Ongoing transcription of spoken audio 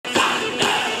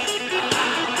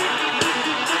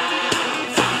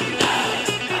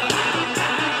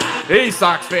Hey,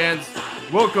 Sox fans.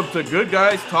 Welcome to Good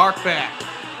Guys Talk Back,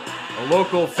 a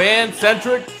local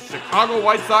fan-centric Chicago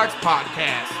White Sox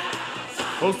podcast,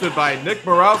 hosted by Nick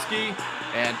Borowski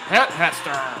and Pat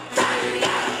Hester.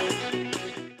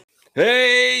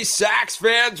 Hey, Sox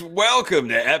fans. Welcome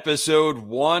to episode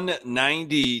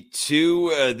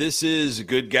 192. This is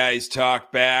Good Guys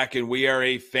Talk Back, and we are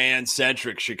a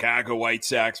fan-centric Chicago White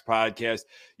Sox podcast.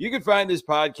 You can find this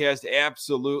podcast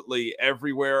absolutely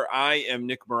everywhere. I am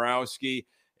Nick Borowski,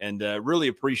 and really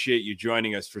appreciate you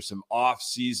joining us for some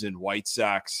off-season White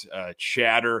Sox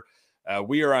chatter.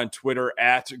 We are on Twitter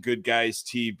at Good Guys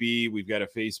TB. We've got a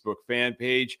Facebook fan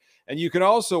page, and you can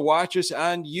also watch us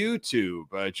on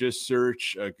YouTube. Just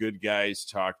search Good Guys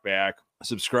Talk Back.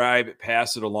 Subscribe,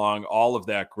 pass it along, all of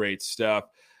that great stuff.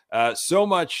 So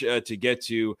much to get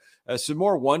to. Some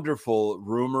more wonderful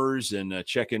rumors and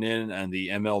checking in on the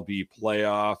MLB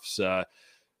playoffs.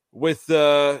 With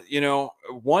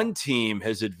one team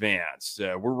has advanced.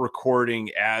 We're recording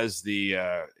as the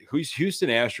Houston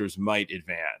Astros might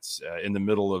advance in the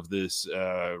middle of this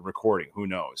recording. Who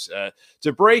knows?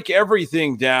 To break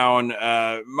everything down,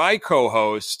 my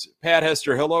co-host Pat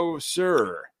Hester. Hello,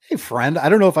 sir. Hey, friend. I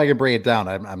don't know if I can bring it down.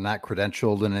 I'm not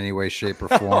credentialed in any way, shape, or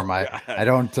form. I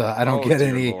don't get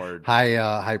any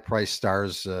high price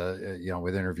stars,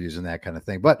 with interviews and that kind of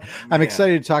thing. But I'm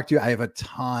excited to talk to you. I have a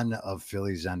ton of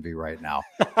Phillies envy right now.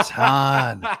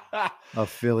 Ton of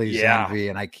Phillies envy,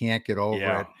 and I can't get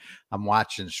over it. I'm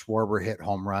watching Schwarber hit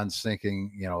home runs,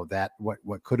 thinking, that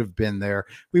what could have been there.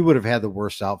 We would have had the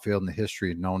worst outfield in the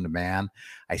history of known to man.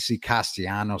 I see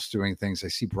Castellanos doing things. I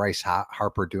see Bryce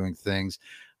Harper doing things.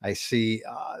 I see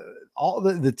all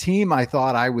the team I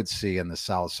thought I would see in the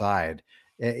South Side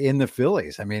in the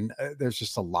Phillies. I mean, there's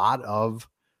just a lot of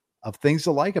things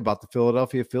to like about the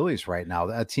Philadelphia Phillies right now.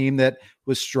 A team that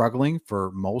was struggling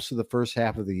for most of the first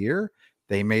half of the year.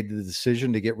 They made the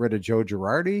decision to get rid of Joe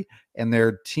Girardi, and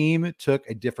their team took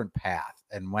a different path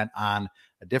and went on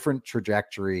a different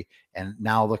trajectory. And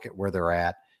now look at where they're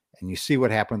at. And you see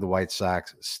what happened to the White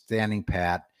Sox, standing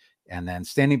pat. And then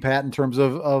standing pat in terms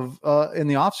of in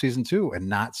the offseason too, and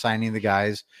not signing the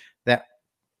guys that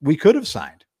we could have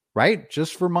signed, right?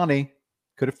 Just for money,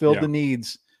 could have filled the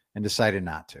needs and decided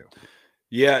not to.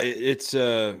 Yeah, it's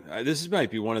this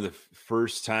might be one of the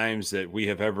first times that we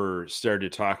have ever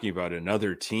started talking about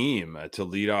another team to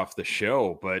lead off the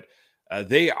show, but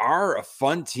they are a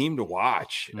fun team to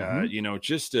watch.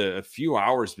 Just a few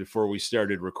hours before we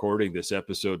started recording this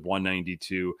episode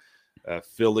 192,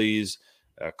 Phillies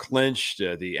clinched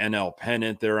the NL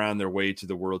pennant. They're on their way to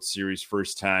the World Series,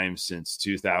 first time since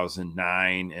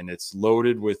 2009, and it's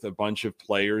loaded with a bunch of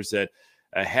players that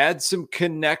had some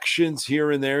connections here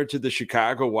and there to the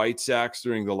Chicago White Sox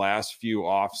during the last few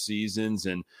off seasons.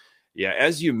 And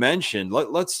as you mentioned,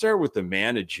 let's start with the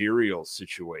managerial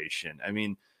situation. I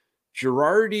mean,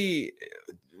 Girardi,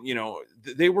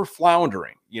 they were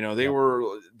floundering.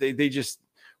 They just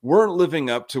weren't living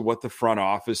up to what the front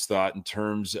office thought in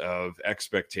terms of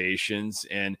expectations,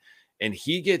 and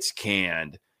he gets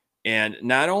canned. And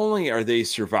not only are they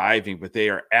surviving, but they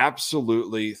are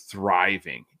absolutely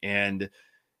thriving. And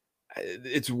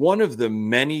it's one of the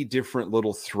many different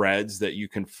little threads that you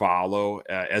can follow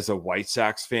as a White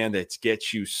Sox fan that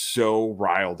gets you so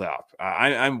riled up.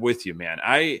 I'm with you, man.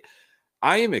 I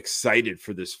am excited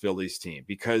for this Phillies team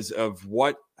because of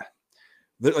what –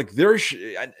 there's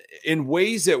in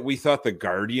ways that we thought the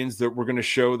Guardians that were going to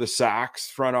show the Sox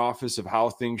front office of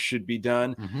how things should be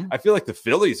done. Mm-hmm. I feel like the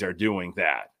Phillies are doing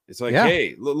that. It's like,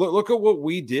 hey, look at what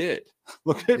we did.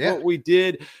 Look at what we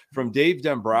did from Dave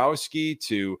Dombrowski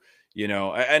to,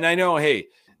 and I know, hey,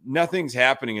 nothing's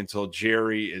happening until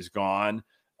Jerry is gone.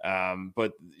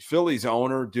 But Phillies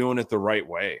owner doing it the right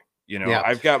way.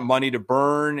 I've got money to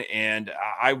burn and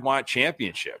I want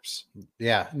championships.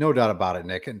 Yeah, no doubt about it,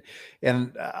 Nick.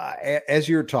 And as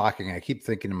you're talking, I keep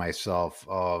thinking to myself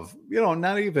of,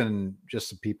 not even just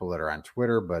the people that are on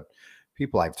Twitter, but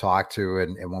people I've talked to.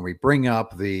 And when we bring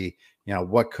up the,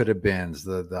 what could have been,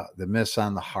 the miss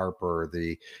on the Harper,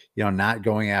 the, not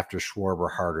going after Schwarber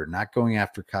harder, not going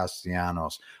after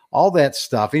Castellanos, all that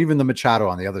stuff, even the Machado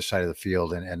on the other side of the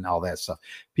field and all that stuff.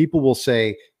 People will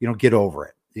say, get over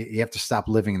it. You have to stop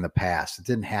living in the past. It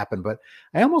didn't happen. But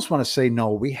I almost want to say,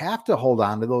 no, we have to hold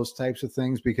on to those types of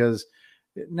things because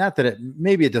not that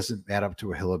maybe it doesn't add up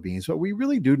to a hill of beans, but we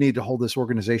really do need to hold this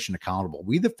organization accountable.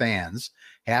 We, the fans,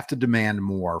 have to demand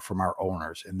more from our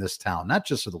owners in this town, not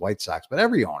just of the White Sox, but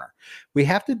every owner. We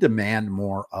have to demand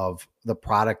more of the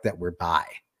product that we're buy,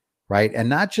 right? And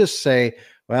not just say,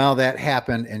 well, that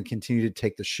happened and continue to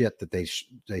take the shit that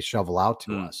they shovel out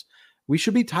to us. we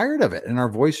should be tired of it, and our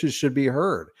voices should be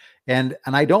heard. And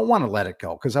I don't want to let it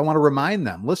go, because I want to remind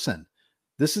them, listen,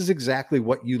 this is exactly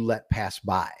what you let pass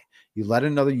by. You let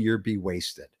another year be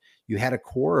wasted. You had a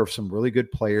core of some really good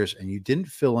players, and you didn't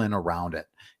fill in around it.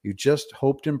 You just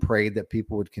hoped and prayed that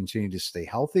people would continue to stay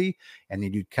healthy, and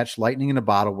then you'd catch lightning in a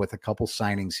bottle with a couple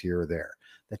signings here or there.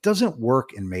 That doesn't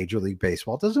work in Major League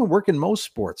Baseball. It doesn't work in most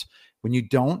sports. When you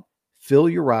don't fill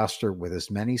your roster with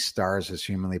as many stars as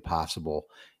humanly possible,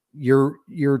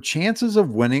 your chances of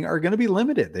winning are going to be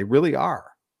limited. They really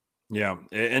are. Yeah.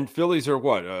 And Phillies are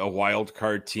what? A wild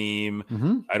card team.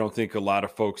 Mm-hmm. I don't think a lot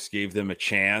of folks gave them a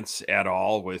chance at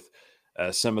all with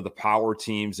some of the power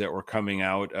teams that were coming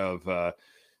out of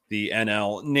the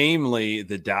NL, namely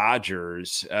the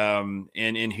Dodgers.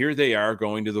 And here they are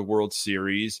going to the World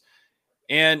Series.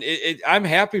 And I'm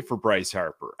happy for Bryce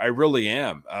Harper. I really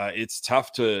am. It's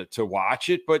tough to watch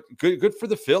it, but good for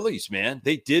the Phillies, man.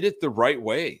 They did it the right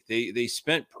way. They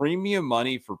spent premium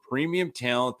money for premium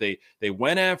talent. They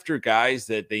went after guys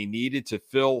that they needed to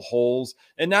fill holes,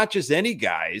 and not just any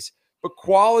guys, but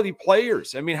quality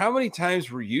players. I mean, how many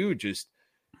times were you just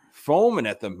foaming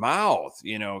at the mouth?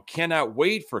 Cannot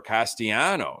wait for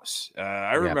Castellanos.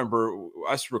 I remember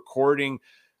us recording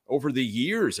over the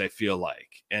years, I feel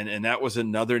like. And that was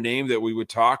another name that we would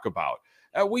talk about.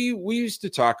 We used to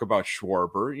talk about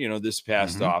Schwarber, this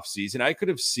past offseason. I could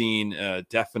have seen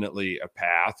definitely a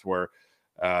path where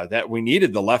that we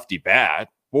needed the lefty bat,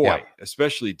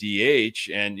 especially DH.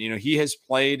 And, he has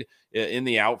played in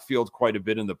the outfield quite a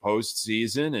bit in the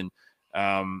postseason.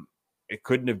 And it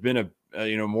couldn't have been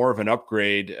more of an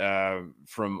upgrade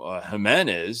from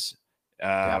Jimenez.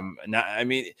 It's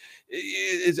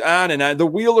on and on. The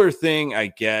Wheeler thing, I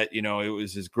get, it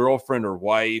was his girlfriend or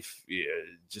wife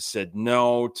just said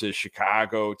no to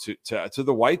Chicago, to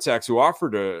the White Sox, who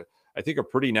offered I think a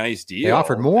pretty nice deal. They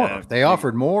offered more.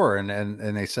 Offered more,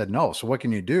 and they said no. So what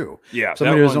can you do? Yeah,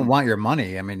 somebody doesn't want your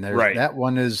money. I mean, right. That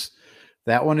one is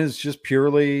just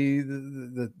purely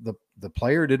the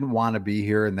player didn't want to be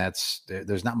here, and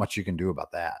there's not much you can do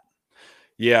about that.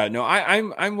 Yeah, no,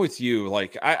 I'm with you.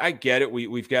 Like, I get it.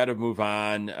 We've got to move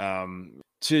on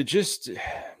to just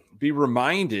be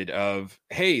reminded of,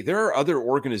 hey, there are other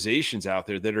organizations out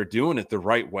there that are doing it the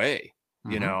right way,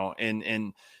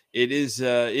 and it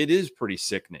is pretty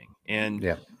sickening.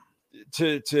 And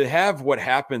to have what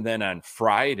happened then on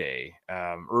Friday,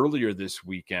 earlier this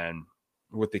weekend,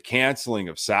 with the canceling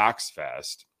of Sox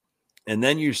Fest, and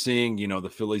then you're seeing, the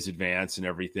Phillies advance and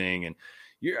everything, and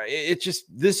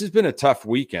this has been a tough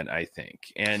weekend, I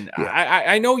think. And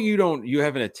I know you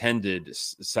haven't attended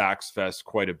Sox Fest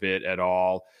quite a bit at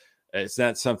all. It's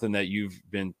not something that you've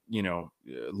been,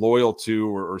 loyal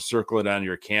to or circle it on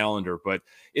your calendar, but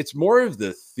it's more of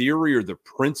the theory or the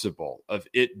principle of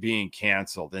it being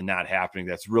canceled and not happening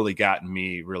that's really gotten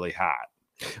me really hot.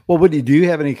 Well, do you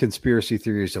have any conspiracy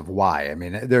theories of why? I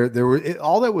mean, there were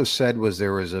all that was said was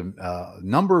there was a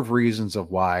number of reasons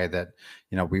of why that,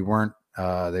 we weren't.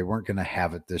 They weren't going to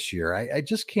have it this year. I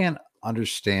just can't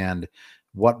understand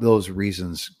what those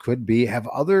reasons could be. Have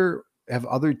other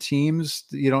teams,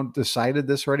 decided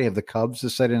this already? Have the Cubs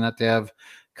decided not to have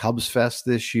Cubs Fest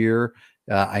this year?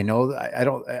 I know I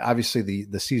don't. Obviously,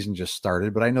 the season just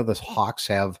started, but I know the Hawks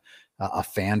have a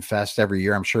fan fest every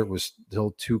year. I'm sure it was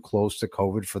still too close to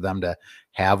COVID for them to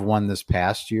have one this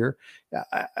past year.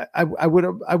 I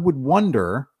would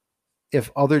wonder if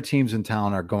other teams in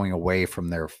town are going away from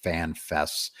their fan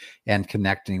fests and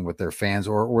connecting with their fans,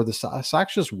 or the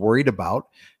Sox just worried about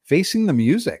facing the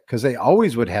music, because they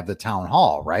always would have the town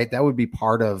hall, right? That would be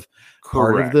part of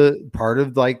like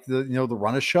the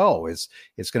run of show. It's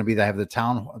going to be, they have the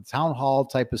town hall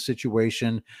type of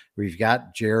situation where you've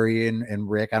got Jerry and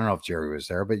Rick. I don't know if Jerry was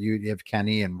there, but you have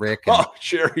Kenny and Rick. And,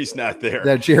 Jerry's not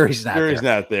there. Jerry's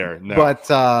not there. No.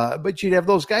 But you'd have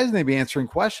those guys and they'd be answering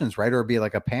questions, right? Or it'd be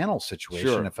like a panel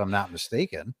situation, if I'm not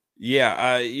mistaken.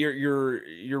 Yeah,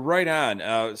 you're right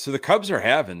on. So the Cubs are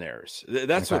having theirs.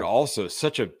 That's what also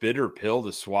such a bitter pill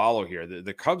to swallow here.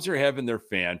 The Cubs are having their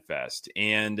fan fest,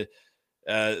 and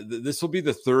this will be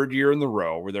the third year in the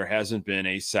row where there hasn't been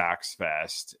a Sox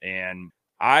Fest. And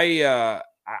I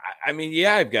mean,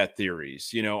 I've got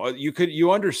theories.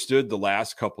 You understood the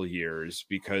last couple of years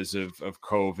because of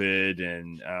COVID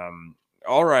and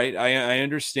all right, I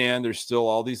understand there's still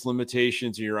all these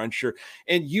limitations and you're unsure,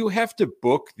 and you have to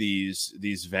book these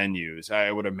venues,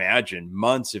 I would imagine,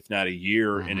 months, if not a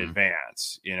year in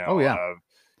advance,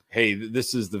 hey,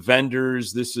 this is the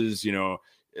vendors, this is,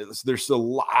 there's a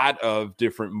lot of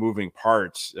different moving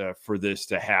parts for this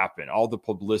to happen. All the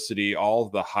publicity, all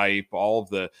the hype, all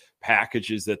the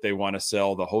packages that they want to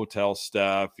sell, the hotel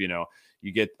stuff,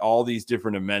 you get all these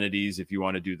different amenities if you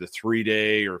want to do the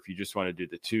 3-day or if you just want to do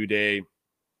the 2-day,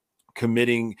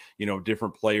 committing,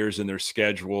 different players in their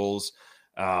schedules.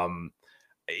 My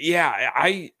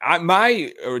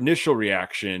initial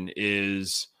reaction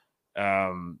is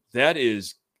that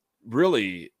is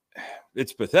really,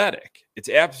 it's pathetic. It's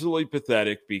absolutely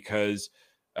pathetic because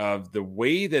of the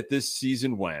way that this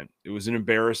season went. It was an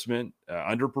embarrassment,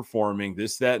 underperforming,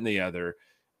 this, that, and the other.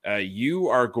 You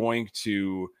are going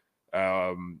to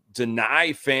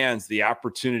deny fans the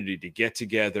opportunity to get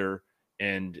together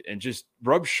and just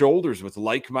rub shoulders with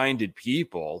like-minded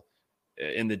people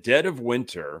in the dead of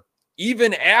winter,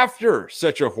 even after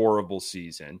such a horrible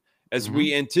season, as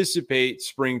we anticipate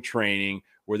spring training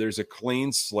where there's a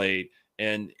clean slate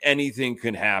and anything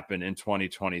can happen in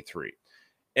 2023.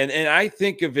 And I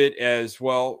think of it as,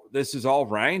 well, this is all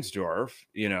Reinsdorf.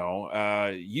 You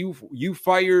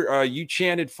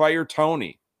chanted "Fire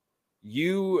Tony."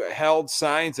 You held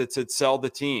signs that said "Sell the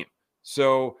team."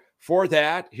 So for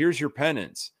that, here's your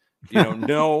penance.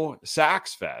 No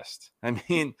Sox Fest. I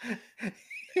mean,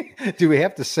 do we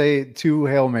have to say 2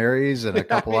 Hail Marys and a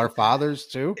couple Our Fathers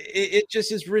too? It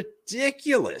just is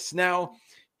ridiculous. Now,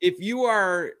 if you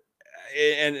are,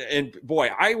 and boy,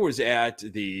 I was at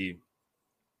the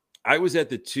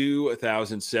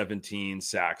 2017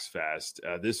 Sox Fest.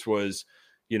 This was,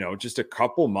 just a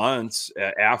couple months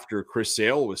after Chris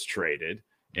Sale was traded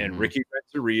and Ricky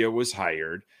Renteria was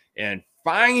hired. And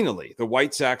finally, the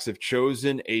White Sox have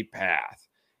chosen a path.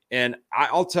 And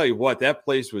I'll tell you what, that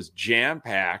place was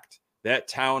jam-packed. That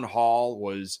town hall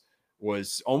was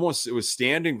almost, it was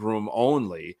standing room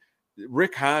only.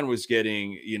 Rick Hahn was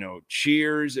getting,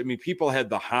 cheers. I mean, people had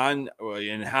the Hahn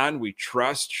We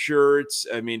Trust shirts.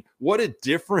 I mean, what a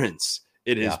difference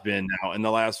it has been now in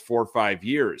the last 4 or 5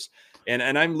 years.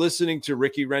 And I'm listening to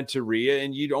Ricky Renteria,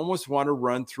 and you'd almost want to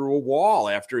run through a wall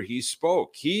after he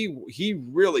spoke. He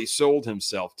really sold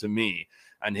himself to me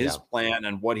on his plan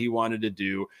and what he wanted to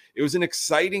do. It was an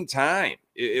exciting time.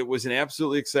 It was an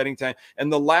absolutely exciting time.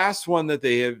 And the last one that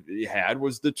they have had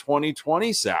was the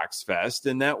 2020 Sox Fest.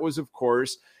 And that was, of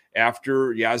course,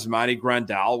 after Yasmani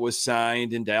Grandal was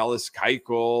signed and Dallas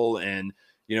Keuchel. And,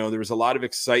 there was a lot of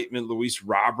excitement. Luis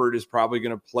Robert is probably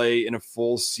going to play in a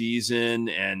full season.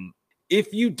 And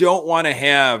if you don't want to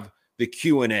have the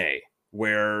Q&A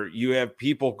where you have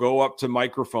people go up to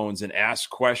microphones and ask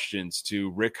questions to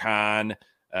Rick Hahn,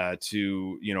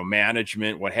 to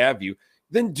management, what have you,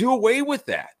 then do away with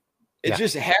that.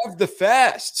 Just have the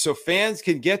fest so fans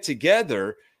can get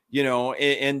together,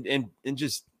 and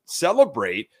just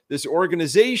celebrate this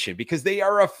organization, because they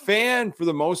are a fan for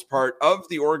the most part of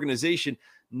the organization,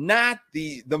 not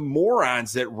the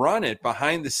morons that run it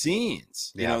behind the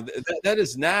scenes. That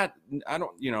is not, I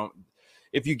don't,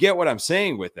 if you get what I'm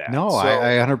saying with that. No, so,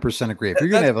 I 100% agree. If you're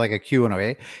going to have like a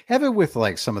Q&A, have it with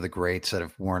like some of the greats that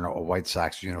have worn a White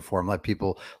Sox uniform. Let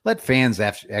fans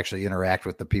actually interact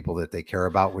with the people that they care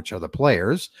about, which are the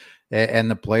players and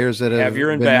the players that have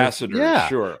your ambassadors. Yeah,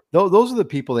 sure. Those are the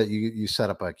people that you set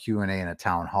up a Q&A in a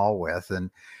town hall with. And,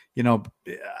 Sorry to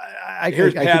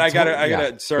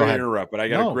interrupt, but I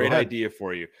got a great idea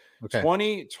for you. Okay.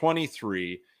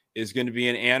 2023 is going to be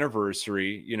an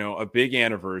anniversary, a big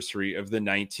anniversary of the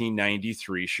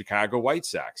 1993 Chicago White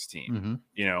Sox team,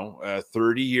 a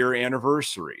 30-year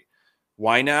anniversary.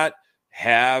 Why not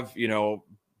have,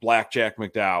 Blackjack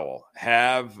McDowell,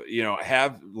 have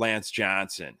Lance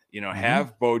Johnson,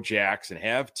 have Bo Jackson,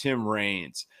 have Tim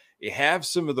Raines, have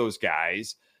some of those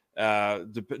guys,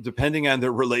 depending on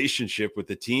their relationship with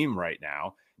the team right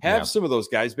now, have some of those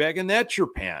guys back, and that's your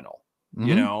panel.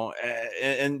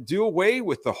 And do away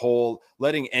with the whole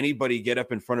letting anybody get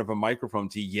up in front of a microphone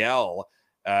to yell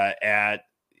at.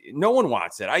 No one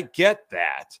wants that. I get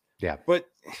that. Yeah. But,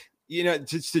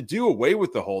 just to do away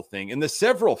with the whole thing and the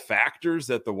several factors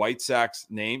that the White Sox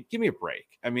named, give me a break.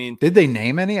 I mean, did they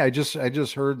name any? I just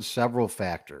heard several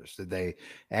factors. Did they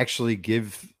actually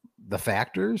give the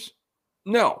factors?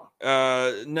 No,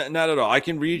 not at all. I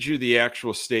can read you the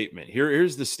actual statement.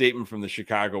 Here's the statement from the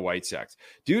Chicago White Sox.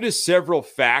 Due to several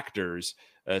factors,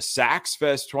 Sox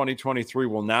Fest 2023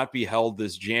 will not be held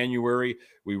this January.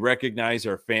 We recognize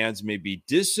our fans may be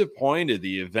disappointed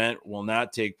the event will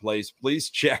not take place. Please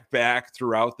check back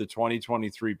throughout the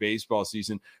 2023 baseball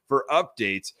season for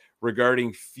updates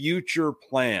regarding future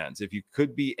plans. If you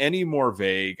could be any more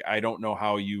vague, I don't know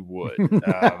how you would.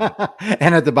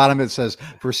 And at the bottom it says,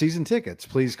 for season tickets,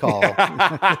 please call.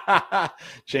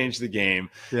 Change the game.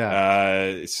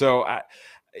 Yeah.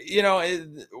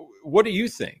 what do you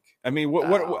think? I mean, what?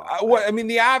 I mean,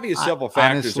 the obvious several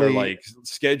factors honestly, are like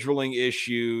scheduling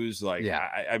issues. Like, yeah.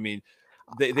 I mean,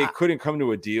 they couldn't come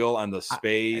to a deal on the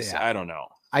space. I don't know.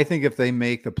 I think if they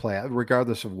make the play,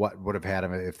 regardless of what would have had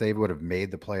them, if they would have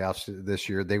made the playoffs this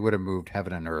year, they would have moved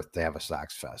heaven and earth to have a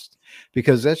Sox Fest,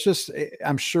 because that's just,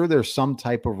 I'm sure there's some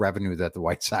type of revenue that the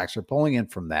White Sox are pulling in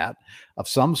from that of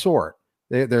some sort.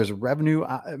 There's a revenue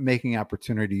making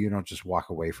opportunity. You don't just walk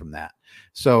away from that.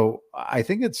 So I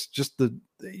think it's just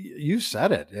you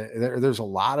said it. There's a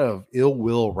lot of ill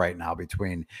will right now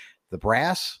between the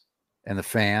brass and the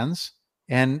fans.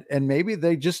 And maybe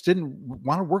they just didn't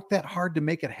want to work that hard to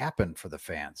make it happen for the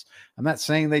fans. I'm not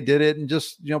saying they did it and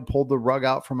just, pulled the rug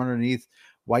out from underneath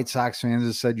White Sox fans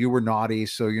and said, you were naughty,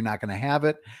 so you're not going to have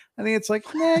it. I think it's like,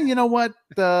 you know what?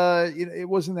 It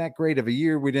wasn't that great of a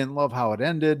year. We didn't love how it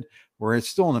ended. We're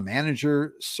still in a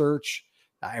manager search.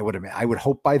 I would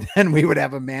hope by then we would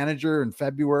have a manager in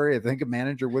February. I think a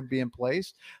manager would be in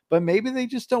place, but maybe they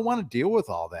just don't want to deal with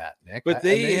all that, Nick. But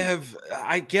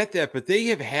I get that, but they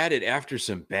have had it after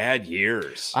some bad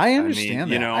years. I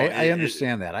understand that. I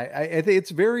understand that. I think it's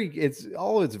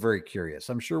very curious.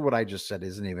 I'm sure what I just said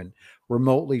isn't even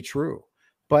remotely true,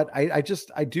 but I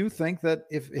do think that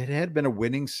if it had been a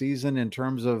winning season in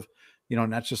terms of,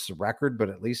 not just the record, but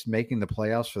at least making the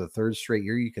playoffs for the third straight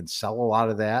year, you can sell a lot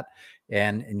of that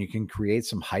and you can create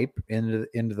some hype into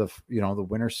the, the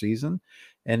winter season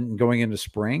and going into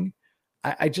spring.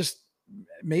 I just,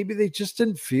 maybe they just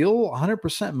didn't feel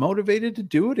 100% motivated to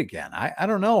do it again. I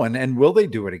don't know. And will they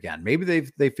do it again? Maybe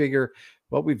they figure,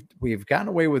 well, we've gotten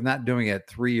away with not doing it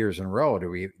 3 years in a row. Do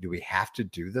we have to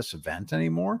do this event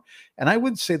anymore? And I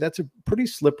would say that's a pretty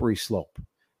slippery slope.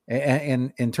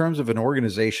 And in terms of an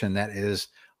organization that is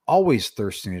always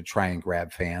thirsting to try and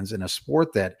grab fans in a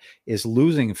sport that is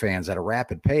losing fans at a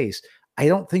rapid pace, I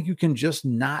don't think you can just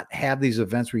not have these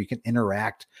events where you can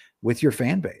interact with your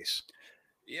fan base.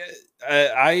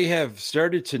 Yeah, I have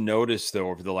started to notice, though,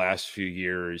 over the last few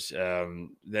years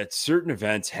that certain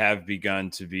events have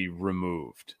begun to be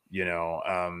removed,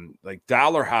 like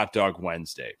Dollar Hot Dog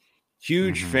Wednesday,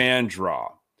 huge fan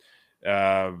draw,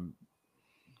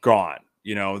 gone.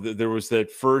 There was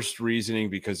that first reasoning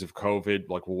because of COVID,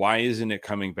 like, why isn't it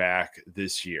coming back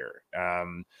this year?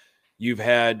 You've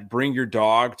had bring your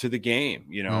dog to the game.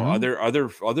 Other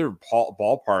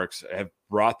ballparks have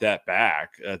brought that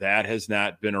back. That has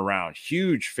not been around.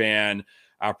 Huge fan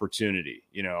opportunity.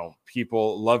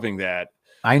 People loving that.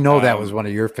 I know that was one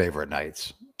of your favorite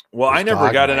nights. Well, I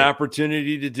never got an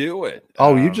opportunity to do it.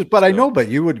 Oh, I know, but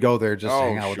you would go there just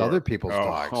hang out with other people's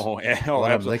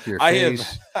dogs. Lick your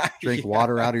face, drink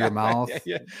water out of your mouth.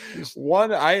 Yeah.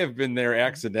 I have been there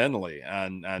accidentally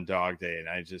on Dog Day,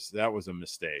 and that was a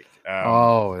mistake.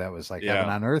 That was like heaven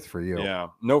on earth for you. Yeah,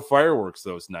 no fireworks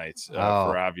those nights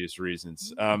for obvious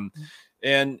reasons. And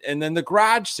then the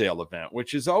garage sale event,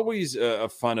 which is always a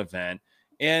fun event.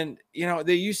 And,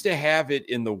 they used to have it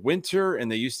in the winter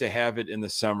and they used to have it in the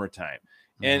summertime.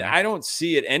 And I don't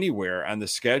see it anywhere on the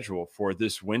schedule for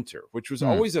this winter, which was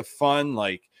always a fun,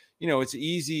 it's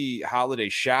easy holiday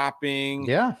shopping.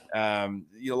 Yeah. A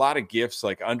lot of gifts,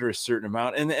 like under a certain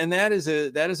amount. And that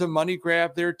is a money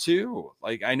grab there too.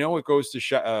 Like, I know it goes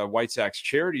to White Sox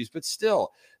charities, but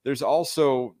still there's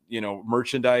also,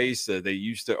 merchandise they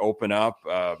used to open up,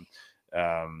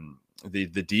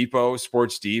 the Depot,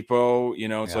 Sports Depot,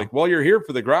 it's like, well, you're here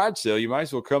for the garage sale. You might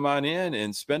as well come on in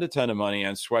and spend a ton of money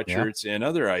on sweatshirts and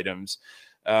other items.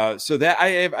 So that I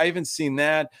haven't seen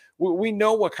that. We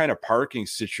know what kind of parking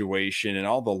situation and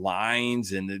all the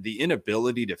lines and the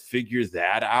inability to figure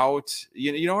that out.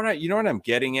 You know what I'm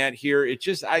getting at here?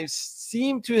 I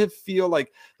seem to feel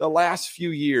like the last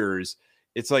few years,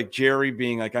 it's like Jerry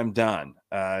being like, I'm done.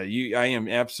 I am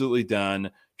absolutely done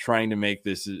trying to make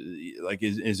this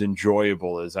as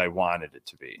enjoyable as I wanted it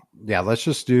to be. Yeah, let's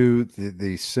just do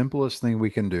the simplest thing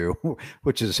we can do,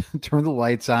 which is turn the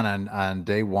lights on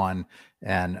day one,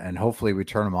 and hopefully we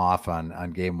turn them off on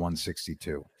game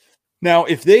 162. Now,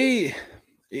 if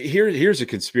here's a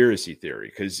conspiracy theory,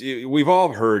 because we've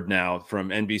all heard now from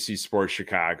NBC Sports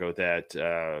Chicago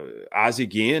that Ozzie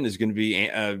Guillen is going to be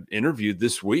interviewed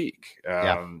this week.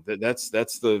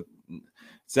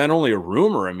 It's not only a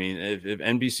rumor. I mean, if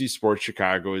NBC Sports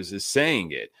Chicago is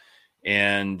saying it,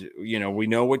 and we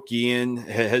know what Guillen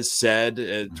has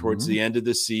said towards the end of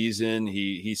the season.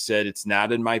 He said, it's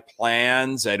not in my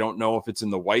plans. I don't know if it's in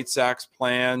the White Sox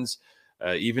plans.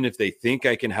 Even if they think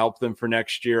I can help them for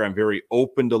next year, I'm very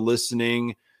open to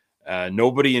listening.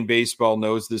 Nobody in baseball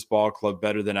knows this ball club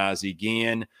better than Ozzie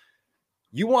Guillen.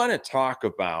 You want to talk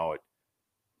about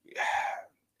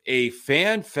a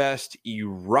fan fest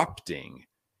erupting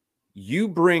you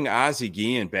bring Ozzie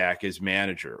Guillen back as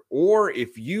manager, or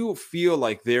if you feel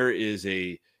like there is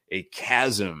a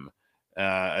chasm,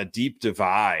 a deep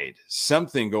divide,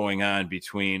 something going on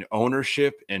between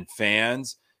ownership and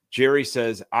fans, Jerry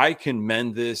says, I can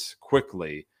mend this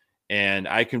quickly and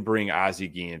I can bring Ozzie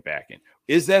Guillen back in.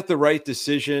 Is that the right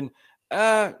decision?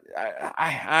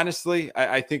 I honestly,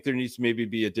 I think there needs to maybe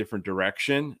be a different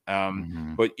direction,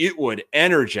 but it would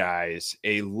energize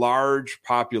a large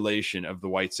population of the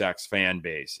White Sox fan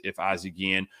base if Ozzie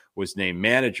Guillen was named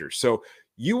manager. So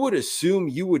you would assume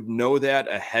you would know that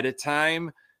ahead of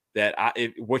time, that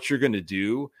what you're going to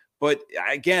do. But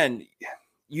again,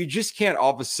 you just can't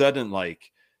all of a sudden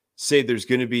like say there's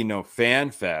going to be no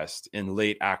fan fest in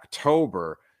late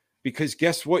October, because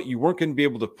guess what? You weren't going to be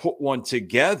able to put one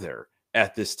together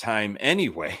at this time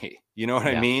anyway. You know what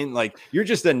I mean? Like, you're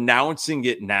just announcing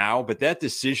it now, but that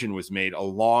decision was made a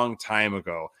long time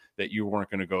ago that you weren't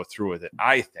going to go through with it,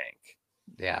 I think.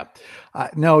 Yeah.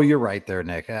 No, you're right there,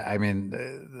 Nick. I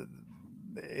mean,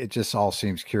 it just all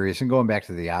seems curious. And going back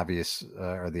to the obvious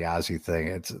or the Ozzie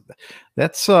thing,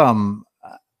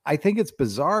 I think it's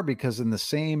bizarre because in the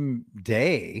same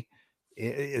day,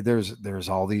 there's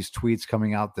all these tweets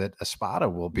coming out that Espada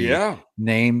will be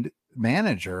named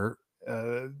manager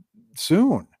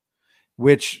soon,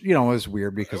 which is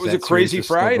weird because it was a crazy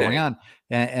Friday going on,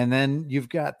 and then you've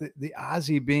got the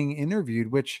Ozzie being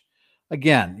interviewed, which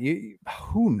again,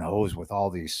 who knows with all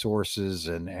these sources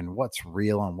and what's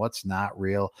real and what's not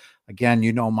real. Again,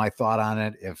 my thought on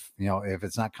it. If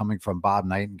it's not coming from Bob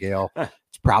Nightingale,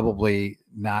 it's probably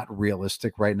not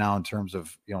realistic right now in terms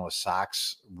of a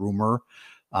Sox rumor.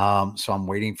 So I'm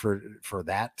waiting for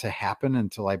that to happen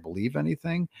until I believe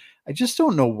anything. I just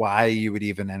don't know why you would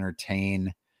even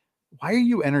entertain. Why are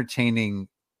you entertaining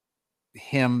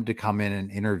him to come in and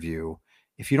interview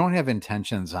if you don't have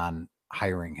intentions on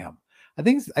hiring him? I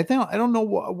don't know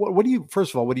what do you,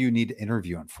 first of all, what do you need to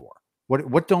interview him for?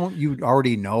 What don't you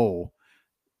already know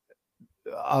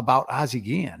about Ozzie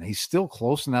Guillen? He's still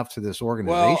close enough to this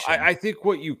organization. Well, I think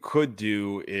what you could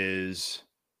do is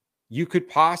you could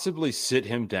possibly sit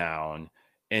him down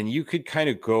and you could kind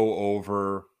of go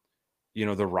over,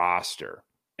 the roster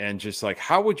and just like,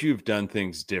 how would you have done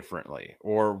things differently?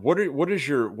 Or what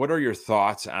are your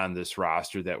thoughts on this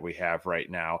roster that we have right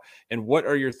now? And what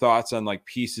are your thoughts on like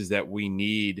pieces that we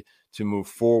need to move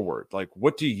forward? Like,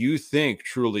 what do you think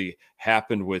truly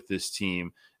happened with this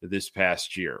team this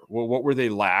past year? Well, what were they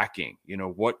lacking?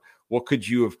 What could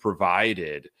you have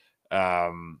provided?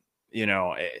 Not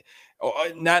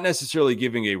necessarily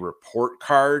giving a report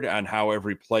card on how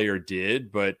every player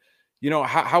did, but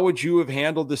how would you have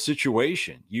handled the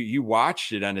situation? You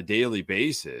watched it on a daily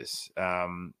basis.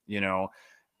 How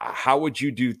would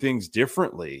you do things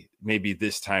differently maybe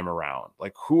this time around?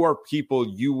 Like, who are people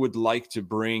you would like to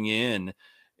bring in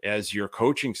as your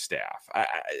coaching staff?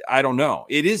 I don't know.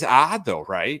 It is odd though,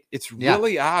 right? It's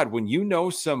really odd when you know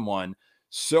someone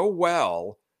so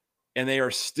well and they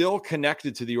are still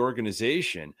connected to the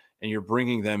organization and you're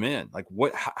bringing them in. Like,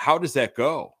 how does that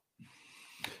go?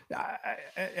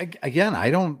 I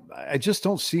just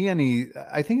don't see any.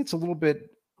 I think it's a little bit,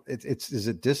 is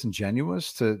it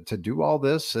disingenuous to do all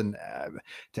this and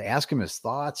to ask him his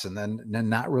thoughts and then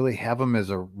not really have him as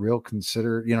a real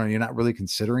consider, you're not really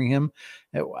considering him.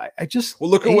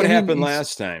 Look at what happened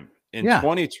last time in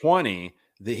 2020.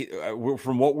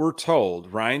 From what we're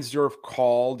told, Reinsdorf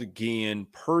called Guillen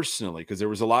personally because there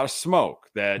was a lot of smoke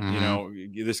that,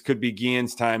 this could be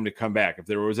Guillen's time to come back. If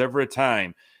there was ever a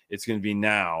time, it's going to be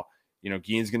now.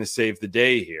 Guillen's going to save the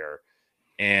day here.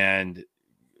 And,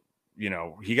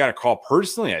 he got a call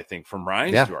personally, I think, from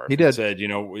Reinsdorf. Yeah, he did. Said,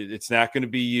 it's not going to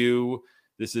be you.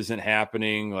 This isn't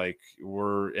happening.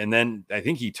 And then I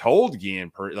think he told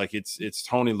Guillen, it's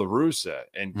Tony La Russa.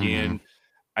 And Guillen,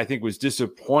 I think, was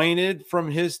disappointed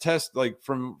from his test,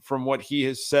 from what he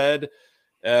has said,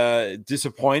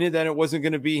 disappointed that it wasn't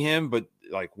going to be him, but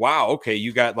wow, okay,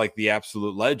 you got the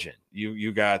absolute legend.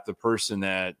 You got the person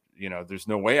that, there's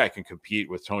no way I can compete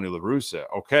with Tony La Russa.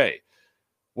 Okay.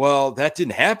 Well, that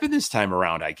didn't happen this time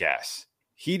around, I guess.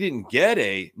 He didn't get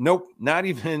nope, not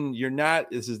even,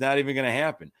 this is not even going to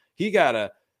happen. He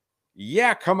got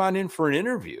come on in for an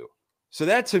interview. So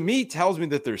that to me tells me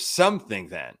that there's something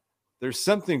then. There's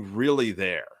something really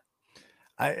there.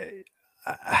 I'd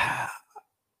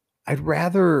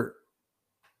rather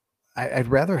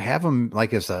have him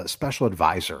as a special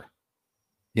advisor,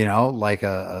 like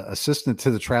a assistant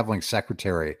to the traveling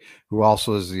secretary, who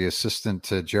also is the assistant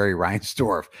to Jerry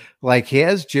Reinsdorf. He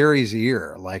has Jerry's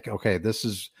ear. Okay, this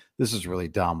is really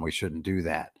dumb. We shouldn't do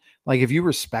that. Like if you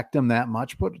respect him that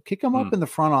much, kick him up in the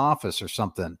front office or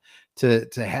something to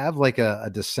have like a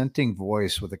dissenting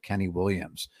voice with a Kenny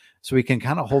Williams, so we can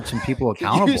kind of hold some people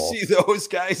accountable. You see those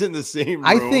guys in the same room?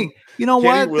 I think, you know,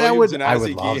 Kenny what, Williams I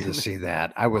would love to see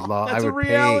that. I would love. That's I would a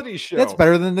reality pay. show. That's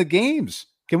better than the games.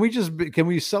 Can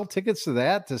we sell tickets to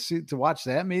that to watch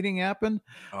that meeting happen?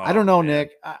 I don't know, man.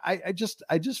 Nick. I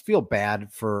just feel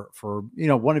bad for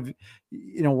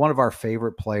one of our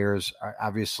favorite players.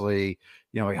 Obviously,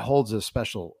 he holds a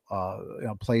special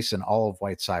place in all of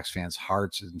White Sox fans'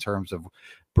 hearts in terms of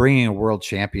bringing a world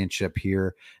championship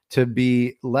here, to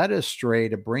be led astray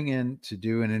to bring in to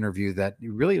do an interview that he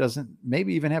really doesn't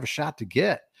maybe even have a shot to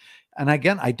get. And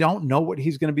again, I don't know what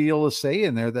he's going to be able to say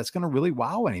in there that's going to really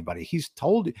wow anybody. He's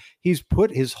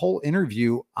put his whole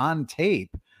interview on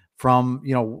tape from,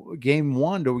 game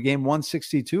 1 to game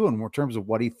 162 in terms of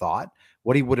what he thought,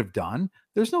 what he would have done.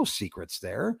 There's no secrets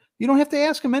there. You don't have to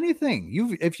ask him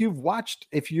anything. If you've watched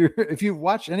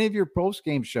any of your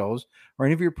post-game shows or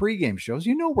any of your pre-game shows,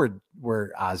 you know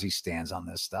where Ozzie stands on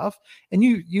this stuff. And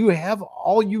you have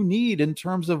all you need in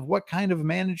terms of what kind of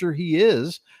manager he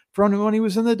is from when he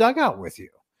was in the dugout with you.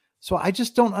 So I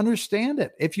just don't understand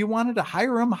it. If you wanted to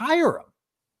hire him, hire him.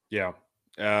 Yeah.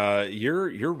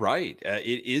 You're right.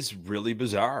 It is really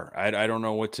bizarre. I don't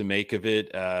know what to make of it.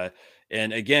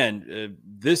 And again,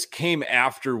 this came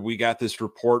after we got this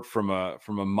report from a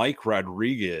Mike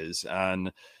Rodriguez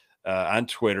on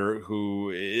Twitter,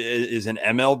 who is an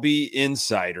MLB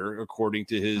insider, according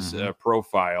to his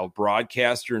profile,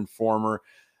 broadcaster and former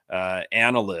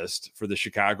analyst for the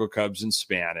Chicago Cubs in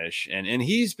Spanish. And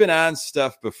he's been on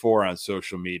stuff before on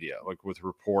social media, like with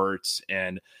reports.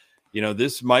 And,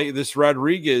 this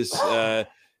Rodriguez,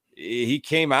 he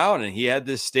came out and he had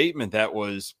this statement that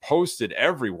was posted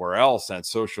everywhere else on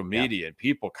social media and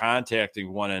people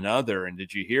contacting one another. And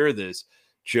did you hear this?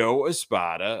 Joe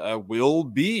Espada will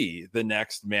be the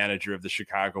next manager of the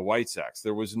Chicago White Sox.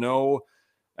 There was no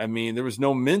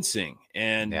mincing.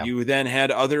 And you then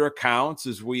had other accounts,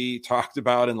 as we talked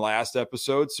about in last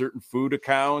episode, certain food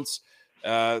accounts,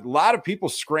 a lot of people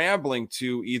scrambling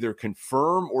to either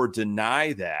confirm or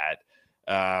deny that.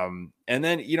 And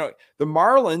then, the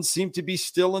Marlins seem to be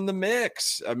still in the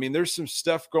mix. I mean, there's some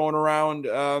stuff going around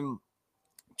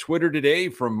Twitter today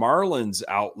from Marlins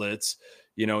outlets,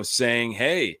 saying,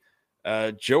 hey,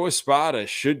 Joe Espada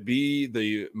should be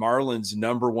the Marlins'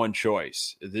 number one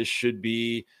choice. This should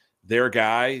be their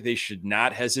guy. They should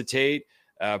not hesitate.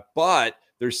 But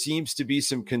there seems to be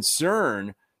some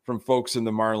concern from folks in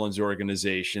the Marlins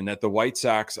organization that the White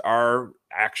Sox are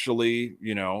actually,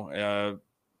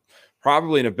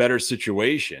 probably in a better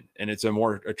situation, and it's a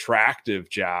more attractive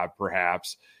job,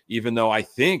 perhaps, even though I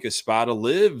think Espada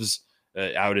lives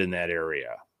out in that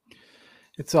area.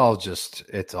 It's all just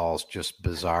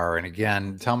bizarre. And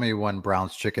again, tell me when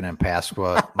Brown's Chicken and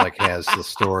Pasqua has the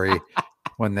story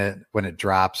when it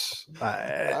drops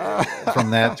from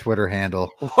that Twitter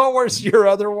handle. What was your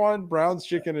other one? Brown's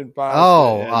Chicken and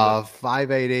Pasqua.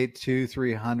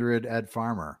 588-2300 Ed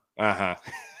Farmer.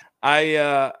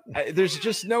 There's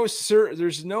just no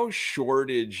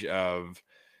shortage of,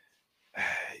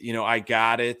 I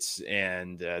got it,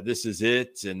 and this is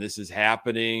it, and this is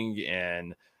happening,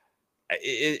 and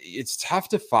it's tough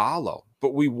to follow,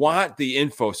 but we want the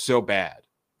info so bad,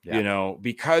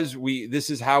 because this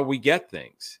is how we get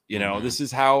things. This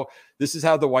is how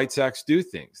the White Sox do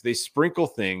things. They sprinkle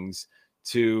things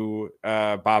to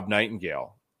Bob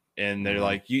Nightingale, and they're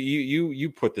like, you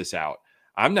put this out.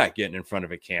 I'm not getting in front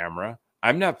of a camera.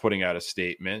 I'm not putting out a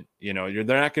statement. They're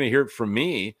not going to hear it from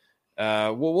me.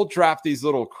 We'll drop these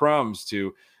little crumbs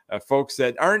to folks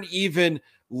that aren't even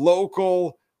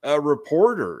local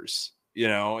reporters.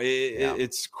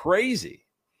 It's crazy.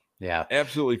 Yeah,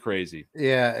 absolutely crazy.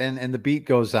 Yeah, and the beat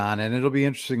goes on, and it'll be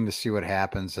interesting to see what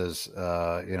happens as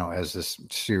as this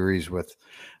series with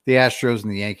the Astros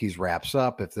and the Yankees wraps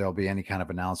up. If there'll be any kind of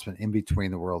announcement in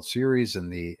between the World Series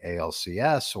and the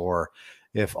ALCS, or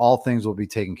if all things will be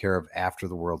taken care of after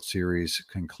the World Series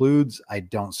concludes. I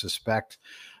don't suspect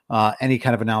any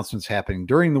kind of announcements happening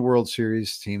during the World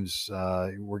Series. Teams,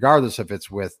 regardless if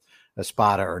it's with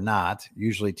Espada or not,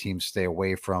 usually teams stay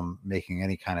away from making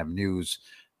any kind of news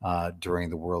during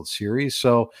the World Series.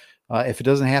 So if it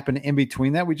doesn't happen in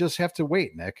between that, we just have to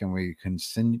wait, Nick, and we can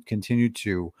continue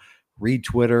to read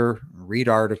Twitter, read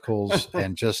articles,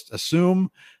 and just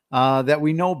assume that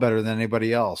we know better than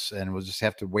anybody else, and we'll just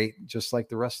have to wait, just like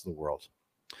the rest of the world.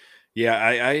 Yeah,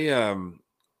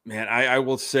 I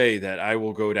will say that I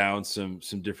will go down some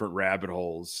different rabbit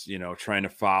holes, trying to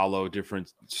follow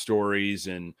different stories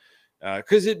and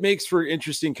because it makes for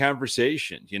interesting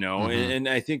conversation, and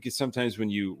I think it's sometimes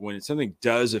when something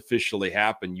does officially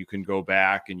happen, you can go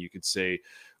back and you could say,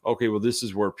 okay, well, this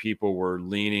is where people were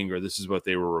leaning, or this is what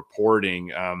they were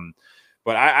reporting.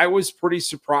 But I was pretty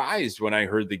surprised when I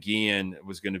heard that Guillen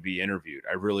was going to be interviewed.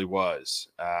 I really was.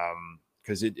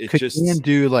 Because it just can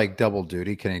do like double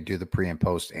duty. Can he do the pre and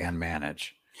post and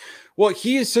manage? Well,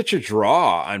 he is such a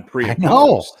draw on pre and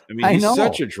post. I mean, he's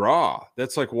such a draw.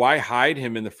 That's like, why hide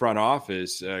him in the front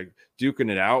office, duking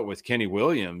it out with Kenny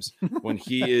Williams when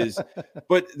he is?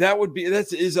 But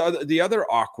the other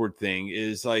awkward thing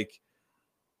is, like,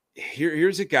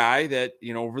 here's a guy that,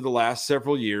 over the last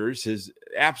several years has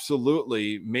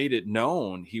absolutely made it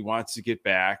known he wants to get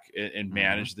back and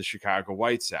manage the Chicago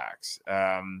White Sox.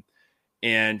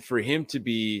 And for him to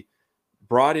be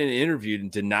brought in, interviewed,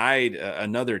 and denied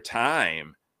another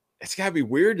time, it's got to be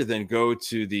weird to then go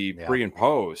to the pre and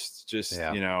post.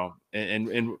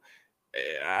 And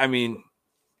I mean,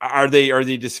 are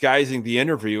they disguising the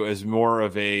interview as more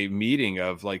of a meeting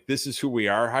of, like, this is who we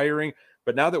are hiring,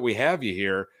 but now that we have you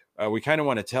here, we kind of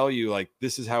want to tell you, like,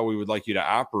 this is how we would like you to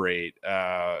operate.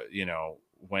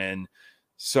 When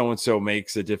so-and-so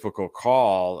makes a difficult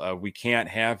call, we can't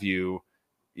have you,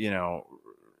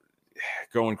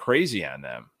 going crazy on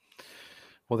them.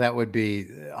 Well, that would be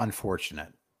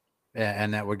unfortunate.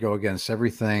 And that would go against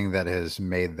everything that has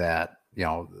made that,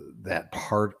 that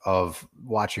part of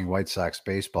watching White Sox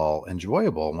baseball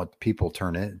enjoyable, and what people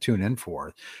tune in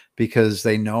for, because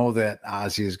they know that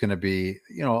Ozzie is going to be,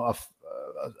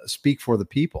 speak for the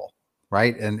people.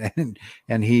 Right. And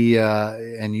he,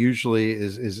 and usually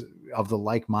is of the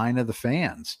like mind of the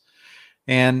fans.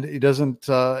 And he doesn't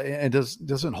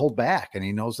hold back, and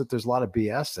he knows that there's a lot of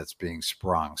BS that's being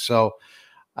sprung. So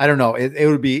I don't know. It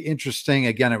would be interesting.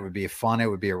 Again, it would be fun. It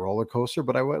would be a roller coaster.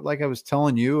 But like I was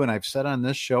telling you, and I've said on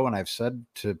this show, and I've said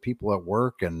to people at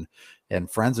work and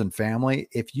friends and family,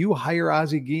 if you hire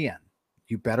Ozzie Guillen,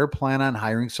 you better plan on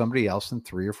hiring somebody else in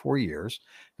 3 or 4 years,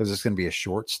 because it's going to be a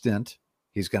short stint.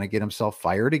 He's going to get himself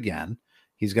fired again.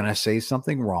 He's going to say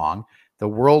something wrong. The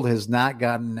world has not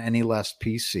gotten any less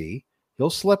PC. He'll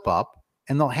slip up,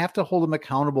 and they'll have to hold him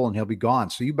accountable, and he'll be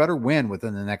gone. So you better win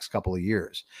within the next couple of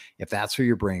years if that's who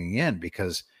you're bringing in,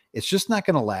 because it's just not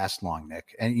going to last long,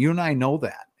 Nick. And you and I know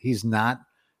that. He's not,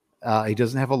 he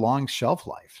doesn't have a long shelf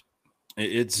life.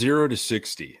 It's 0 to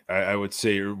 60. I would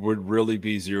say it would really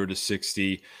be 0 to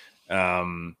 60. I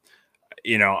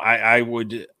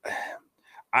would,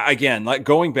 again, like,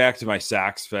 going back to my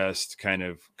Sox Fest kind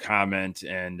of comment,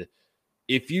 and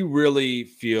if you really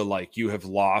feel like you have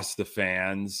lost the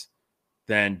fans,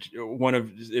 then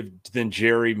then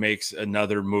Jerry makes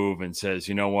another move and says,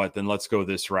 you know what, then let's go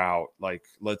this route.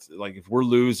 If we're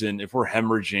losing, if we're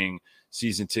hemorrhaging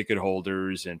season ticket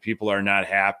holders and people are not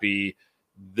happy,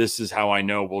 this is how I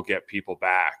know we'll get people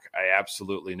back. I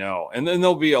absolutely know. And then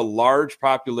there'll be a large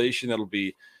population that'll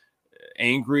be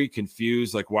angry,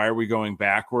 confused, like, why are we going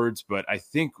backwards? But I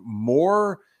think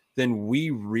more than we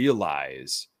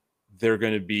realize, they're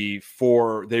going to be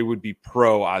they would be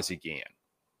pro Ozzie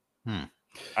Guillen.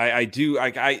 I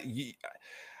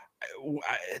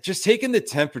just taking the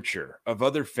temperature of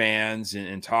other fans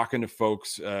and talking to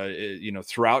folks,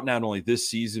 throughout not only this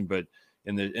season, but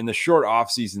in the short off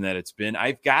season that it's been,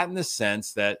 I've gotten the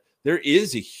sense that there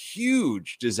is a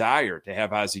huge desire to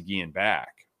have Ozzie Guillen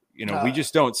back. We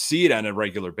just don't see it on a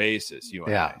regular basis.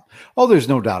 Oh, there's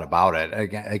no doubt about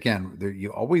it. Again,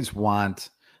 you always want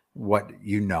what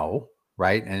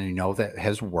right? And that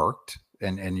has worked,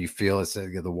 and you feel it's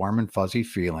the warm and fuzzy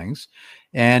feelings,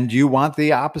 and you want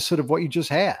the opposite of what you just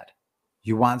had.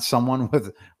 You want someone with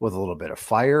a little bit of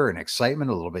fire and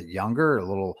excitement, a little bit younger, a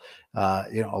little, a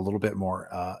little bit more,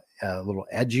 a little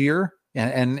edgier,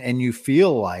 and you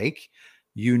feel like,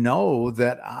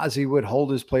 that Ozzie would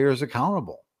hold his players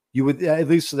accountable. You would, at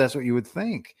least that's what you would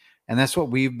think. And that's what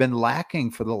we've been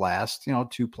lacking for the last,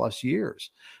 2+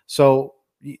 years. So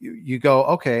you go,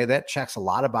 okay, that checks a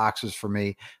lot of boxes for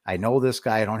me. I know this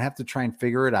guy. I don't have to try and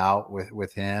figure it out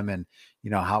with him, and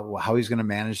how he's going to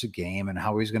manage the game, and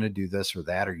how he's going to do this or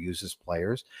that, or use his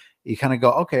players. You kind of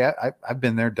go, okay, I've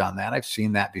been there, done that. I've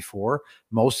seen that before.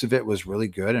 Most of it was really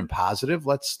good and positive.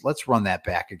 Let's run that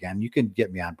back again. You can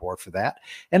get me on board for that.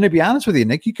 And to be honest with you,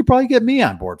 Nick, you could probably get me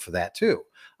on board for that too.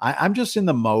 I'm just in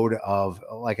the mode of,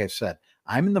 like I said,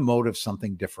 I'm in the mode of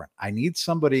something different. I need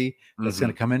somebody that's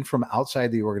going to come in from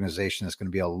outside the organization, that's going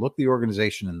to be able to look the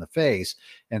organization in the face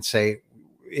and say,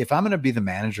 if I'm going to be the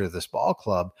manager of this ball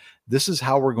club, this is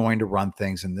how we're going to run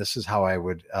things. And this is how I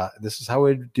would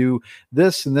do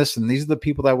this and this. And these are the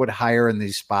people that I would hire in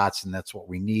these spots. And that's what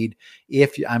we need.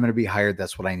 If I'm going to be hired,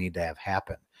 that's what I need to have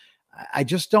happen. I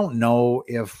just don't know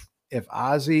if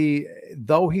Ozzie,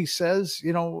 though he says,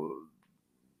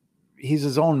 he's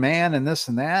his own man and this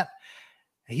and that,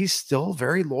 he's still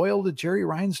very loyal to Jerry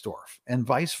Reinsdorf and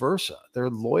vice versa. They're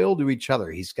loyal to each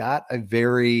other. He's got a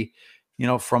very,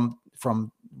 from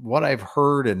what I've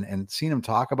heard and seen him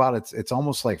talk about, it's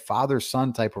almost like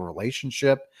father-son type of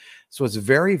relationship. So it's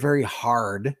very, very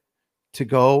hard to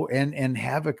go and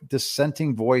have a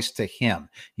dissenting voice to him.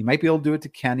 He might be able to do it to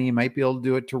Kenny. He might be able to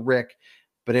do it to Rick,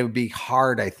 but it would be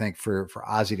hard, I think, for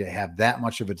Ozzie to have that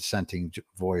much of a dissenting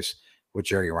voice with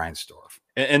Jerry Reinsdorf.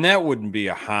 And that wouldn't be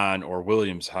a Hahn or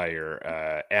Williams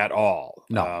hire at all.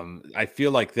 No. I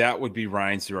feel like that would be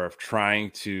Reinsdorf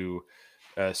trying to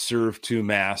serve two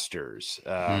masters,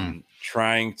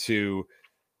 trying to,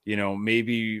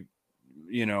 maybe,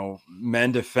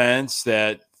 mend a fence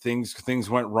that things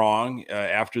went wrong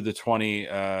after the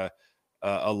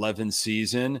 2011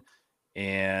 season.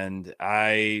 And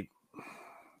I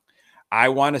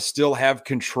want to still have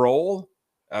control,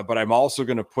 but I'm also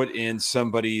going to put in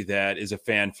somebody that is a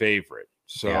fan favorite.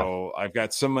 So I've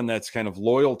got someone that's kind of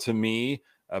loyal to me,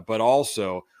 but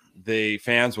also the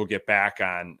fans will get back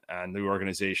on the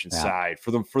organization's side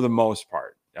for the most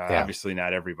part. Obviously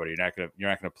not everybody. You're not going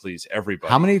to please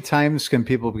everybody. How many times can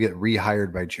people get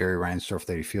rehired by Jerry Reinsdorf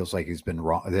that he feels like he's been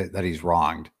wrong, that he's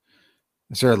wronged?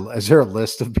 Is there a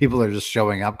list of people that are just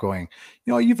showing up going,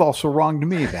 you've also wronged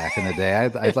me back in the day.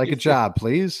 I'd like a job,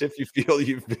 please. If you feel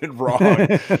you've been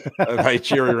wronged by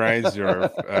Jerry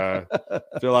Reinsdorf,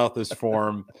 fill out this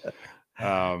form.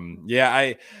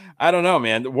 I don't know,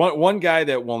 man. One guy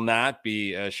that will not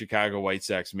be a Chicago White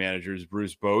Sox manager is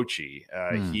Bruce Bochy.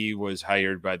 He was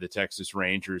hired by the Texas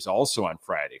Rangers also on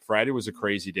Friday. Friday was a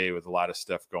crazy day with a lot of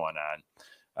stuff going on.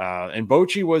 And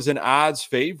Bochy was an odds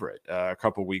favorite a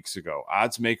couple weeks ago.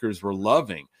 Odds makers were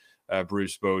loving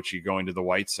Bruce Bochy going to the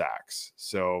White Sox.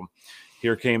 So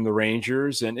here came the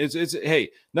Rangers, and it's hey,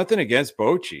 nothing against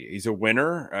Bochy. He's a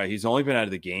winner. He's only been out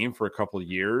of the game for a couple of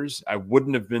years. I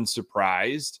wouldn't have been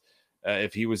surprised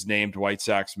if he was named White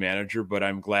Sox manager, but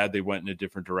I'm glad they went in a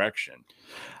different direction.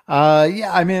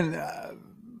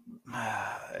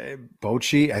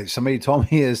 Bochy, somebody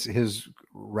told me his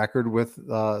record with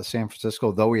San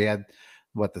Francisco, though he had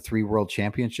the 3 world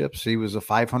championships, he was a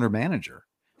 500 manager,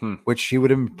 which he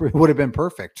would have been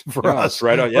perfect for us.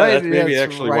 Right. That's maybe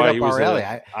actually why he was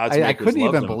I couldn't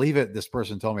even believe it. This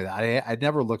person told me that. I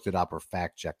never looked it up or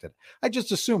fact checked it. I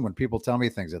just assume when people tell me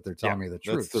things that they're telling me the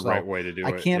truth. That's the right way to do it.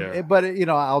 I can't, but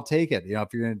I'll take it.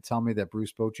 If you're going to tell me that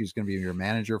Bruce Bochy is going to be your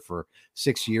manager for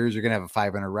 6 years, you're going to have a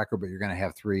 500 record, but you're going to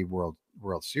have 3 World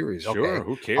Series. Okay, sure,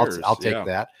 who cares? I'll take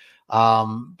that.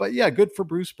 But yeah, good for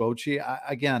Bruce Bochy.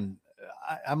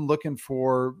 I'm looking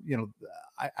for,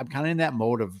 I'm kind of in that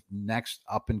mode of next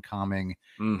up and coming,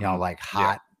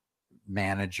 hot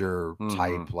manager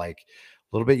type, like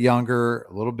a little bit younger,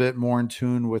 a little bit more in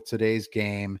tune with today's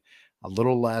game, a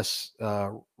little less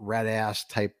red ass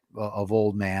type of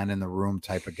old man in the room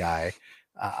type of guy.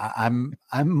 I'm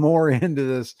more into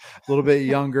this little bit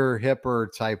younger, hipper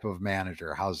type of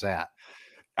manager. How's that?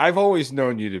 I've always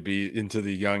known you to be into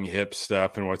the young hip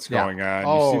stuff and what's going on.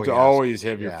 You seem to always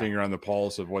have your finger on the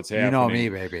pulse of what's happening. You know me,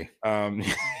 baby.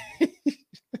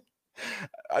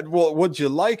 Well, would you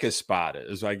like a spot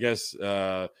is, I guess,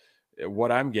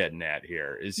 what I'm getting at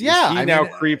here is he now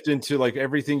creeped into like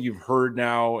everything you've heard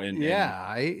now.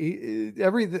 Everything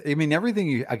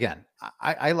you, again,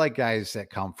 I like guys that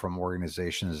come from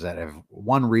organizations that have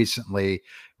won recently,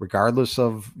 regardless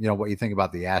of, what you think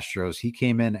about the Astros. He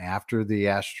came in after the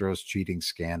Astros cheating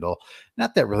scandal.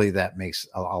 Not that really that makes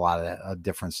a lot of a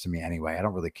difference to me anyway. I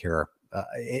don't really care.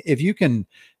 If you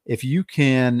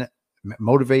can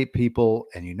motivate people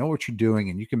and you know what you're doing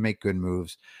and you can make good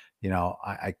moves,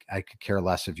 I could care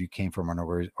less if you came from an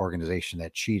organization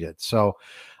that cheated. So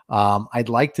I'd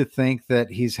like to think that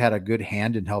he's had a good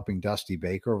hand in helping Dusty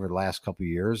Baker over the last couple of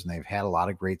years, and they've had a lot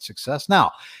of great success.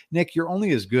 Now, Nick, you're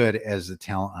only as good as the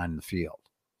talent on the field.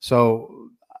 So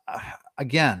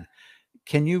again,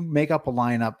 can you make up a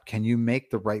lineup? Can you make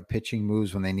the right pitching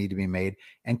moves when they need to be made?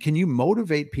 And can you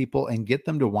motivate people and get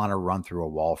them to want to run through a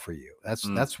wall for you?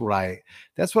 That's what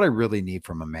I really need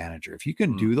from a manager. If you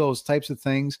can do those types of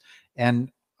things,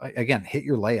 and again, hit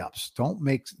your layups.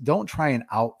 Don't try and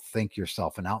outthink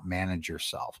yourself and outmanage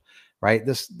yourself. Right?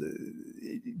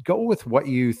 Go with what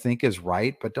you think is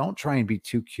right, but don't try and be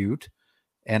too cute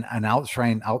and try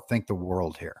and outthink the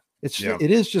world here.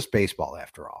 It is just baseball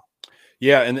after all.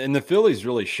 Yeah, and the Phillies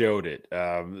really showed it.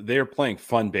 They're playing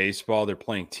fun baseball. They're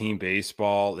playing team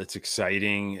baseball. It's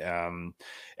exciting.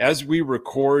 As we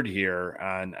record here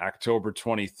on October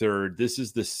 23rd, this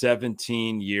is the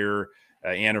 17-year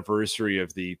anniversary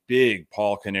of the big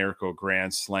Paul Konerko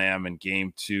Grand Slam in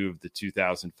Game 2 of the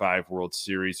 2005 World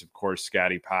Series. Of course,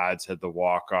 Scotty Pods had the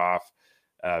walk-off,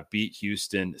 beat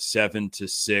Houston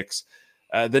 7-6.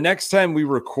 The next time we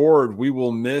record, we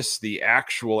will miss the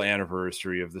actual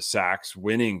anniversary of the Sox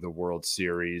winning the World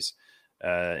Series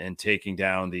and taking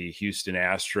down the Houston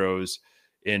Astros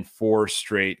in 4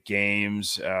 straight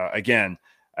games. Again,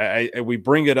 we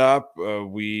bring it up.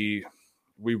 We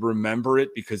remember it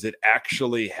because it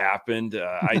actually happened.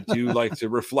 I do like to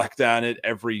reflect on it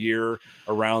every year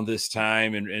around this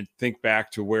time and think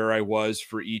back to where I was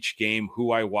for each game,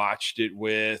 who I watched it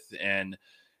with, and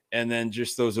then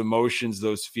just those emotions,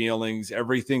 those feelings,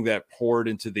 everything that poured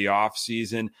into the off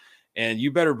season. And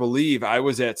you better believe I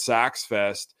was at Sox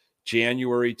Fest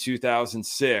January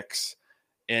 2006,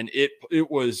 and it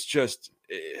was just,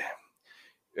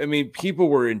 I mean, people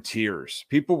were in tears.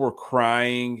 People were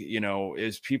crying,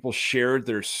 as people shared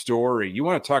their story. You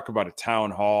want to talk about a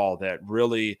town hall that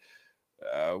really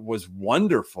was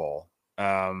wonderful.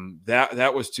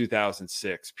 That was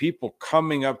 2006. People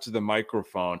coming up to the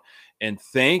microphone and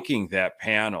thanking that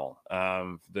panel,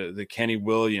 the Kenny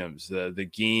Williams, the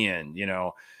Guillen,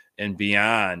 and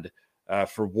beyond,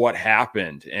 for what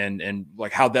happened and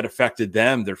like how that affected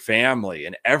them, their family,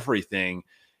 and everything.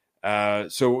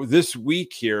 So this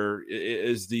week here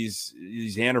is these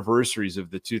anniversaries of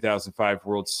the 2005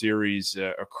 World Series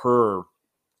occur.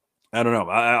 I don't know.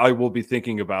 I will be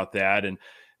thinking about that.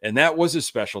 And that was a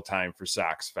special time for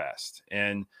Sox Fest.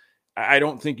 And I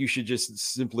don't think you should just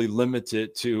simply limit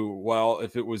it to, well,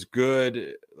 if it was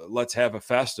good, let's have a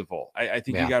festival. I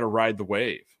think you got to ride the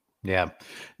wave. Yeah,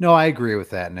 no, I agree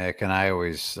with that, Nick. And I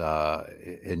always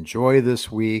enjoy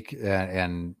this week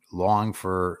and long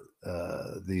for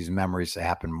these memories to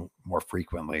happen more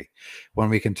frequently when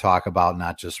we can talk about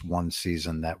not just one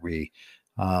season that we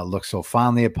look so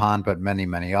fondly upon, but many,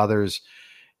 many others.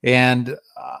 And,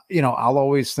 I'll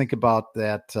always think about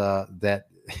that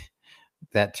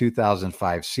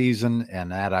 2005 season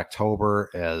and that October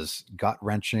as gut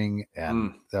wrenching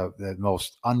and the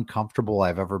most uncomfortable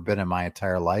I've ever been in my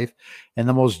entire life. And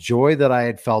the most joy that I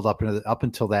had felt up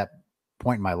until that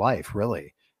point in my life,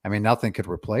 really. I mean, nothing could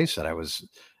replace it. I was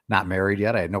not married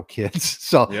yet. I had no kids.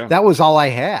 So that was all I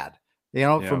had,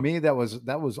 for me, that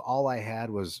was all I had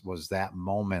was that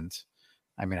moment.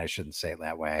 I mean, I shouldn't say it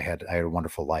that way. I had a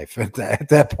wonderful life at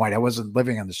that point. I wasn't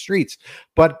living on the streets,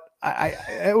 but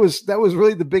that was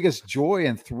really the biggest joy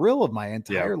and thrill of my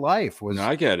entire life was,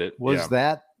 I get it. Was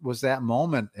that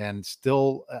moment. And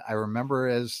still, I remember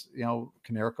as,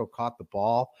 Konerko caught the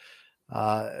ball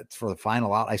for the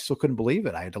final out. I still couldn't believe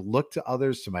it. I had to look to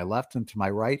others to my left and to my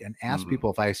right and ask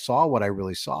people if I saw what I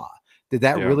really saw. Did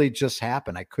that really just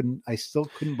happen? I still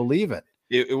couldn't believe it.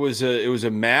 It was a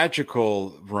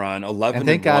magical run. 11 and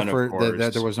thank God for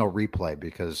there was no replay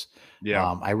because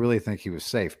I really think he was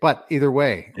safe. But either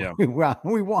way,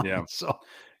 we won. Yeah. So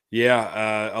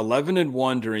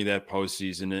 11-1 during that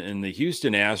postseason, and the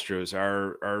Houston Astros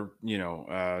are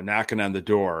knocking on the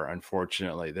door.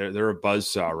 Unfortunately, they're a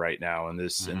buzzsaw right now in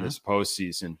this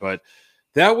postseason. But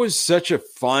that was such a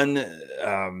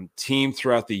fun team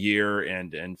throughout the year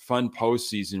and fun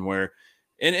postseason where.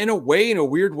 And in a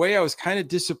weird way, I was kind of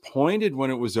disappointed when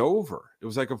it was over. It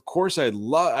was like, of course, I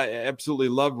absolutely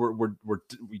love.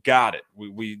 We got it.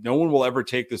 We no one will ever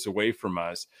take this away from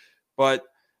us. But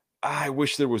I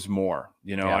wish there was more.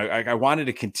 I wanted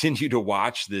to continue to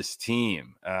watch this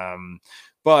team.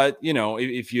 But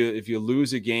if you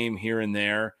lose a game here and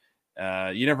there,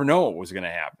 you never know what was going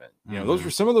to happen.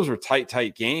 Some of those were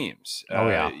tight games.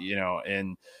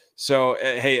 And so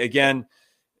hey, again.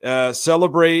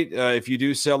 Celebrate if you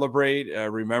do celebrate.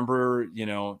 Remember,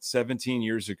 17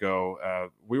 years ago,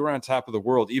 we were on top of the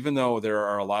world. Even though there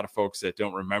are a lot of folks that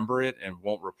don't remember it and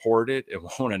won't report it, and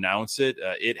won't announce it.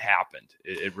 It happened.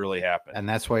 It really happened. And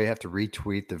that's why you have to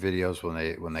retweet the videos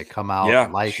when they come out.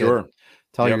 It,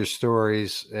 tell your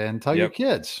stories, and tell your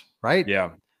kids. Right?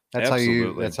 Yeah, that's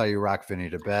absolutely. That's how you rock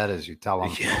Vinny to bed. As you tell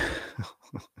them,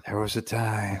 there was a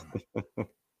time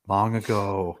long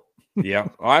ago. Yeah,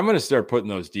 I'm going to start putting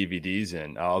those DVDs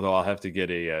in, although I'll have to get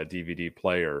a DVD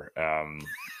player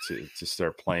to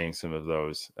start playing some of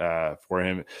those for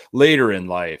him later in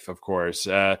life, of course.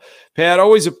 Pat,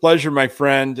 always a pleasure, my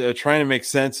friend, trying to make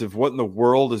sense of what in the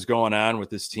world is going on with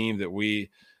this team that we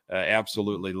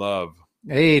absolutely love.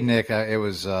 Hey, Nick, it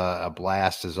was a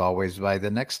blast as always. By the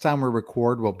next time we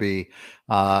record, will be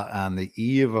on the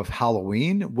eve of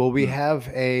Halloween. Will we have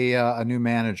a new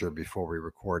manager before we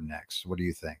record next? What do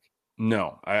you think?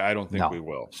 No, I don't think we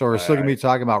will. So we're still going to be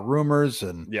talking about rumors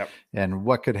and yep. and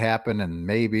what could happen and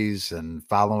maybes and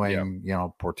following,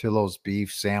 Portillo's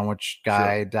Beef Sandwich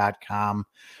Guy.com.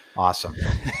 Awesome.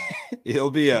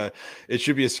 It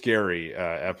should be a scary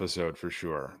episode for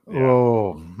sure. Yeah.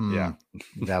 Oh, yeah.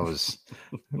 That was,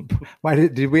 why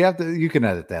did we have to, you can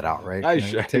edit that out, right?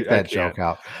 Take that joke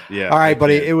out. Yeah. All right,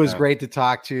 buddy. It was great to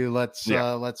talk to you.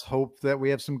 Let's hope that we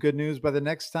have some good news by the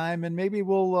next time. And maybe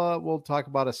we'll talk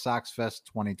about a Sox Fest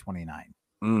 2029.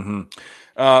 Mm-hmm.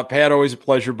 Pat, always a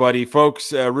pleasure, buddy.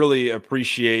 Folks, really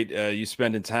appreciate you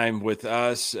spending time with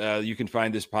us. You can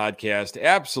find this podcast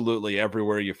absolutely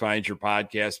everywhere you find your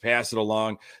podcast. Pass it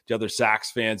along to other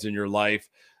Sox fans in your life.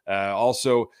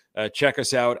 Also, check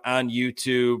us out on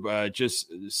YouTube.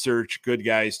 Just search Good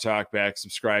Guys Talk Back,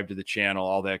 subscribe to the channel,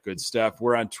 all that good stuff.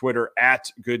 We're on Twitter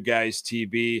at Good Guys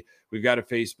TB. We've got a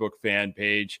Facebook fan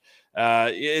page.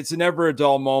 It's never a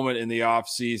dull moment in the off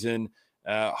season.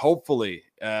 Hopefully,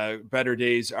 better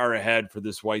days are ahead for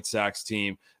this White Sox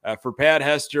team. For Pat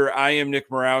Hester, I am Nick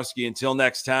Morawski. Until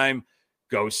next time,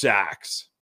 go Sox.